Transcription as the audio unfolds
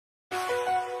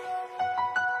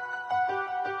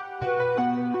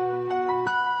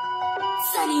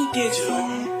Sunny Digital.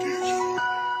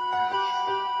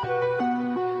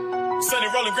 Sunny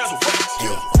rolling grass with friends.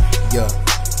 Yo,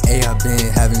 hey, I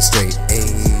been having straight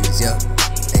A's, yeah.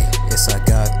 Hey, yes, I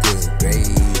got good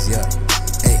grades, yeah.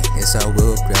 Hey, yes, I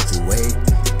will graduate.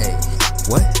 Hey,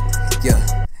 what? Yeah,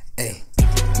 hey,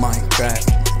 Minecraft,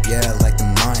 yeah, I like the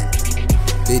mine.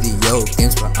 Video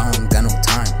games, but I don't got no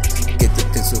time. Get the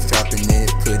pencil, sharpen it,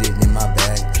 put it in my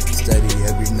bag. Study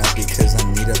every night because I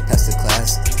need to pass the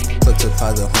class.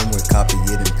 Multiply the homework, copy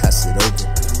it and pass it over.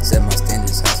 Set my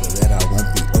standards high so that I won't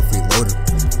be a freeloader.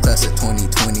 Class of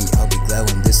 2020, I'll be glad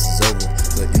when this is over.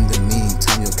 But in the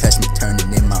meantime, you'll catch me turning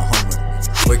in my homework.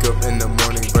 Wake up in the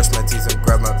morning, brush my teeth and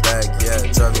grab my bag, yeah.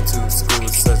 Driving to school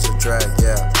is such a drag,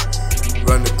 yeah.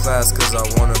 Run to class cause I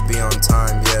wanna be on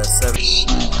time, yeah. 7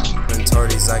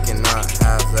 tardies, I cannot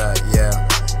have that, yeah.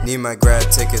 Need my grad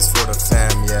tickets for the fam,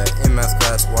 yeah. In math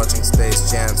class watching Space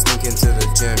Jam. Sneak into the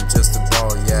gym just to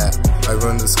ball, yeah. I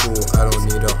run the school, I don't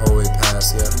need a hallway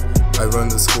pass, yeah. I run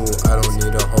the school, I don't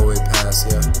need a hallway pass,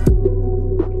 yeah.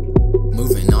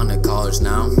 Moving on to college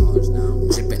now.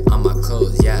 Dripping on my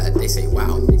clothes, yeah, they say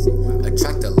wow.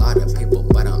 Attract a lot of people,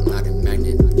 but I'm not a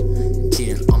magnet.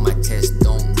 Cheating on my test,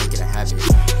 don't make it a habit.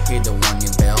 Hear the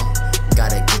warning bell,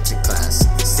 gotta get to class.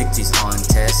 60s on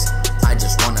test, I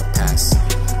just wanna pass.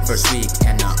 First week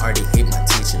and I already hate my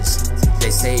teachers. They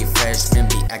say freshmen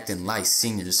be acting like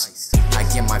seniors. I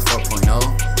get my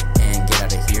 4.0 and get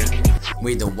out of here.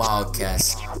 We the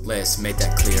Wildcats, let's make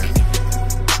that clear.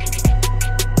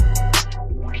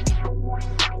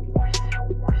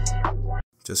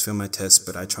 Just failed my test,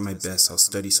 but I try my best. I'll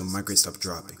study so my grades stop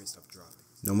dropping.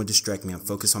 No one distract me, I'm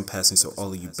focused on passing, so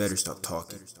all of you better stop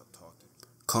talking.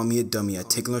 Call me a dummy, I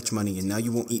take lunch money, and now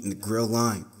you won't eat in the grill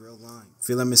line.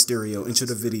 Feel like Mysterio, into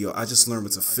the video, I just learned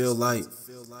what to feel like.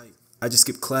 I just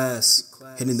skip class,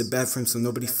 hid in the bathroom so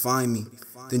nobody find me.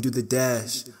 Then do the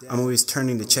dash, I'm always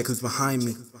turning to check who's behind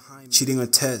me. Cheating on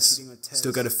tests,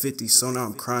 still got a 50, so now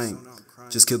I'm crying.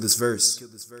 Just killed this verse,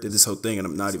 did this whole thing and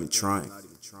I'm not even trying.